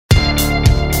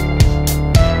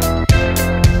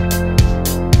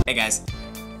guys,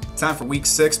 time for week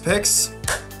 6 picks.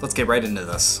 Let's get right into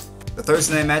this. The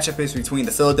Thursday night matchup is between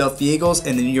the Philadelphia Eagles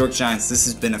and the New York Giants. This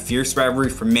has been a fierce rivalry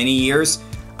for many years.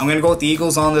 I'm going to go with the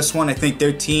Eagles on this one. I think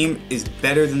their team is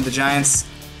better than the Giants,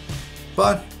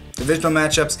 but divisional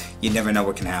matchups, you never know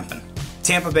what can happen.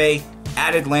 Tampa Bay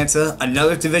at Atlanta,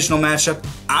 another divisional matchup.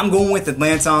 I'm going with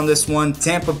Atlanta on this one.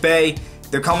 Tampa Bay,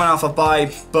 they're coming off a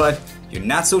bye, but you're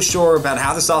not so sure about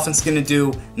how this offense is going to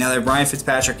do now that Ryan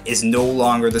Fitzpatrick is no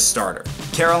longer the starter.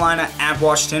 Carolina at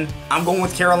Washington. I'm going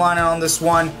with Carolina on this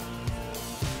one.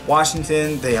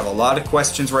 Washington, they have a lot of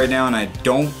questions right now, and I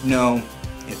don't know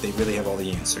if they really have all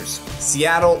the answers.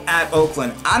 Seattle at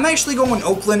Oakland. I'm actually going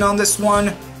Oakland on this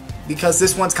one because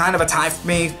this one's kind of a tie for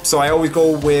me, so I always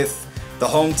go with the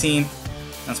home team.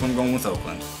 That's why I'm going with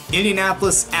Oakland.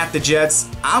 Indianapolis at the Jets.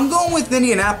 I'm going with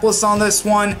Indianapolis on this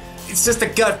one. It's just a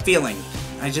gut feeling.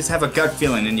 I just have a gut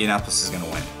feeling Indianapolis is going to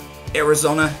win.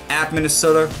 Arizona at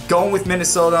Minnesota. Going with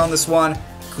Minnesota on this one.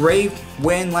 Great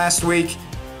win last week.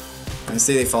 I'm going to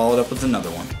say they followed up with another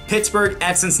one. Pittsburgh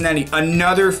at Cincinnati.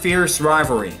 Another fierce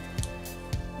rivalry.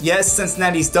 Yes,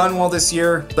 Cincinnati's done well this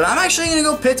year, but I'm actually going to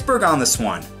go Pittsburgh on this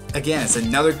one. Again, it's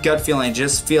another gut feeling. I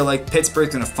just feel like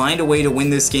Pittsburgh's going to find a way to win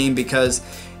this game because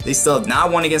they still have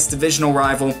not won against divisional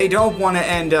rival. They don't want to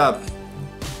end up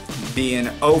being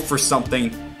 0 for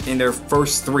something in their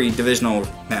first 3 divisional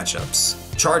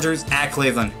matchups. Chargers at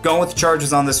Cleveland. Going with the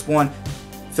Chargers on this one.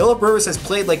 Phillip Rivers has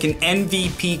played like an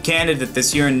MVP candidate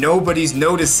this year and nobody's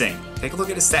noticing. Take a look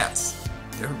at his stats.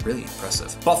 They're really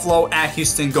impressive. Buffalo at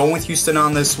Houston. Going with Houston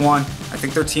on this one. I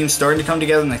think their team's starting to come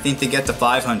together and I think they get to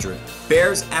 500.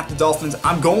 Bears at the Dolphins.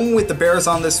 I'm going with the Bears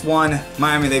on this one.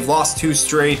 Miami, they've lost 2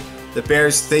 straight. The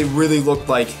Bears, they really look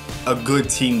like a good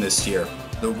team this year.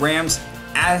 The Rams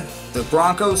at the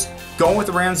Broncos. Going with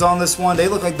the Rams on this one. They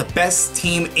look like the best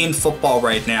team in football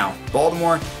right now.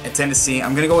 Baltimore at Tennessee.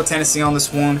 I'm going to go with Tennessee on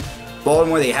this one.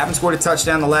 Baltimore, they haven't scored a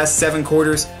touchdown the last 7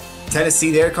 quarters.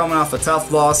 Tennessee, they're coming off a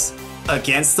tough loss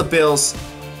against the Bills.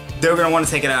 They're going to want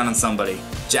to take it out on somebody.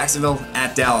 Jacksonville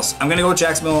at Dallas. I'm going to go with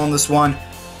Jacksonville on this one.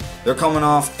 They're coming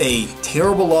off a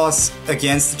terrible loss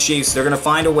against the Chiefs. They're going to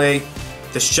find a way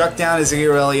to shut down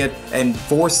Ezekiel Elliott and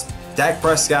force Dak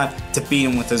Prescott to beat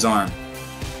him with his arm.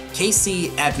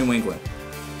 KC at New England.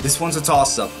 This one's a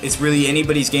toss-up. It's really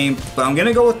anybody's game, but I'm going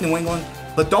to go with New England.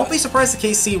 But don't be surprised if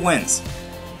KC wins.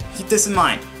 Keep this in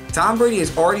mind. Tom Brady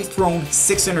has already thrown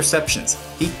 6 interceptions.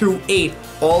 He threw 8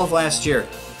 all of last year.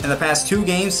 In the past 2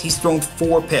 games, he's thrown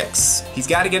 4 picks. He's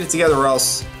got to get it together or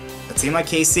else a team like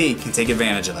KC can take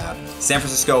advantage of that. San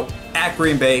Francisco at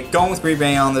Green Bay. Going with Green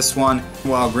Bay on this one.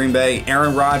 Well, Green Bay,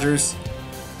 Aaron Rodgers,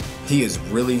 he is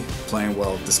really playing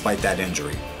well despite that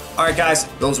injury. Alright guys,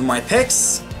 those are my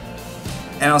picks.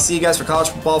 And I'll see you guys for College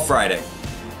Football Friday.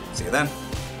 See you then.